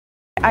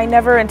I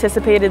never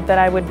anticipated that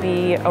I would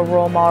be a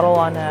role model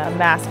on a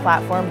mass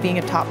platform, being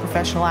a top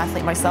professional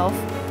athlete myself.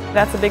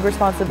 That's a big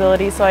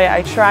responsibility, so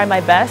I try my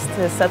best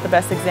to set the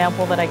best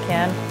example that I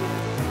can.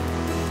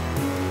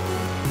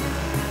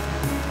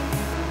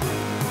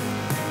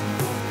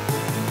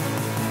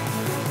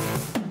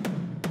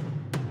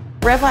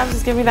 RevLabs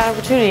has given me that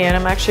opportunity, and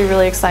I'm actually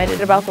really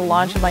excited about the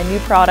launch of my new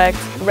product,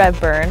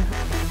 RevBurn.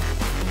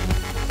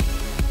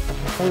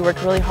 We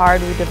worked really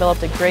hard, we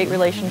developed a great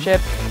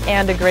relationship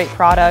and a great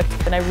product,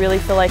 and I really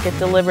feel like it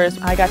delivers.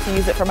 I got to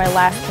use it for my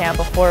last camp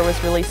before it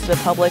was released to the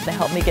public to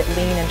help me get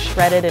lean and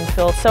shredded and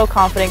feel so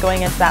confident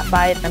going into that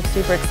fight. I'm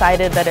super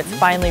excited that it's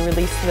finally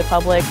released to the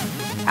public,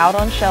 out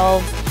on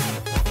shelves.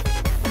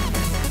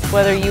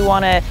 Whether you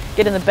want to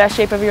get in the best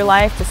shape of your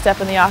life to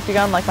step in the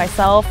octagon like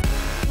myself,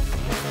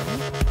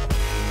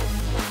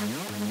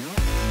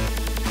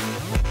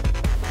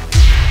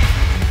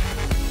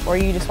 or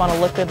you just want to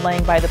look good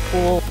laying by the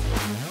pool.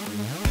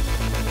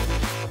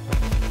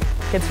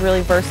 It's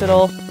really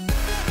versatile.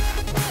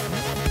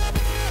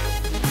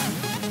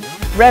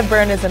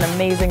 RevBurn is an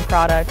amazing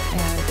product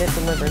and it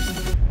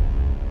delivers.